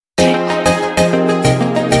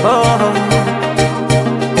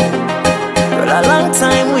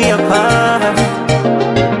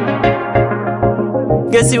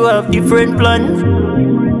guess you have different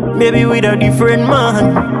plan. Maybe with a different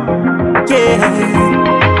man. Yeah.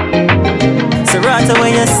 Seratuh,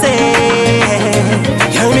 when you say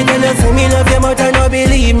Tell me, tell us, me love you, but I don't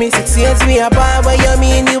believe me. 6 years we apart, what you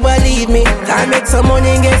mean you believe me? Can't make some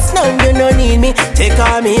money, guess now you don't need me. Take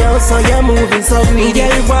all me out, so you're moving so greedy.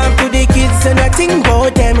 Girl, walk to the kids and I think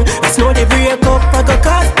about them. It's not they break up, I go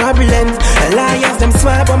cause problems. The liars, them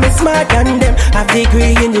smart, but me smart than them. Have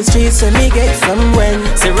degree in the streets, so me get from when.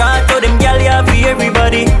 Seratuh, them gal you have for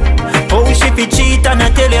everybody. Oh, she fi cheat and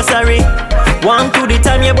I tell you sorry. One to the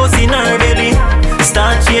time you bust in her belly.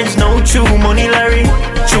 Start change now, true money Larry.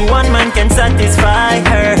 True one man can satisfy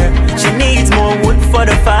her. She needs more wood for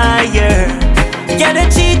the fire. Get a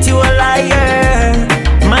cheat, you a liar.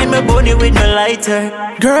 Mind my body with my lighter.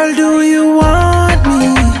 Girl, do you want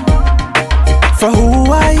me for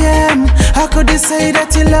who I am? How could you say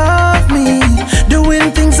that you love me?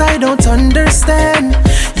 Doing things I don't understand.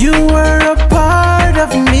 You were a part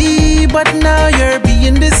of me, but now you're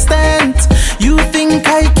being distant. You think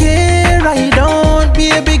I care, I don't.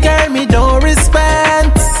 Baby girl, me don't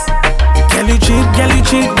respect. Girl, you cheat, girl, you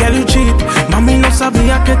cheat, girl, you cheat. Mami no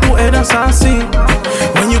sabía que tú eras así.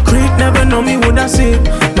 When you creep, never know me would I see.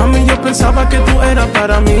 Mami, yo pensaba que tú eras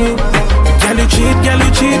para mí. Girl, you cheat, girl,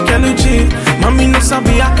 you cheat, girl, you cheat. Mami no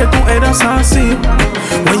sabía que tú eras así.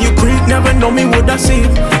 When you creep, never know me would I see.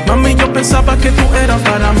 Mami, yo pensaba que tú eras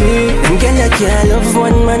para mí. And girl, I can't love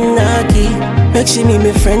one man, Narki. Make she me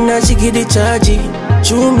my friend and she give the charge.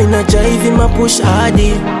 True, me not drive him, I push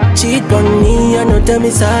hardy. Cheat on me and not tell me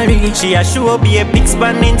sorry. She a show be a big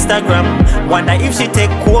span Instagram. Wonder if she take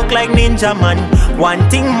coke like Ninja Man. One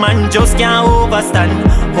thing man just can't overstand.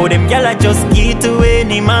 How them gyal just give to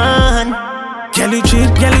any man. Girl, you cheat,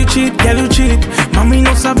 girl, you cheat, girl, you cheat. Mami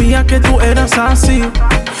no sabía que tú eras así.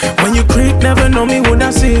 When you creep, never know me would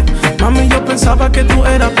I see. Mami, yo pensaba que tú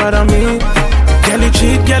eras para mí. Girl, you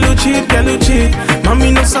cheat, girl, you cheat, girl, you cheat.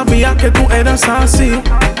 Mami no sabía que tú eras así.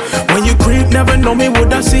 When you creep, never know me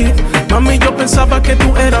would I see. Mami, yo pensaba que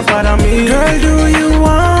tú eras para mí. Girl, do you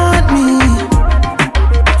want me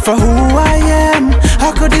for who I am?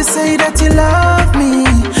 How could you say that you love me?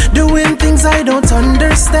 Doing things I don't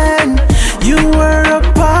understand. You were a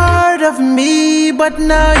part of me, but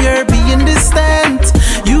now you're being distant.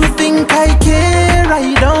 You think I care,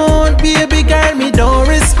 I don't. Baby girl, me don't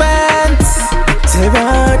respect.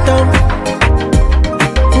 Seratuh.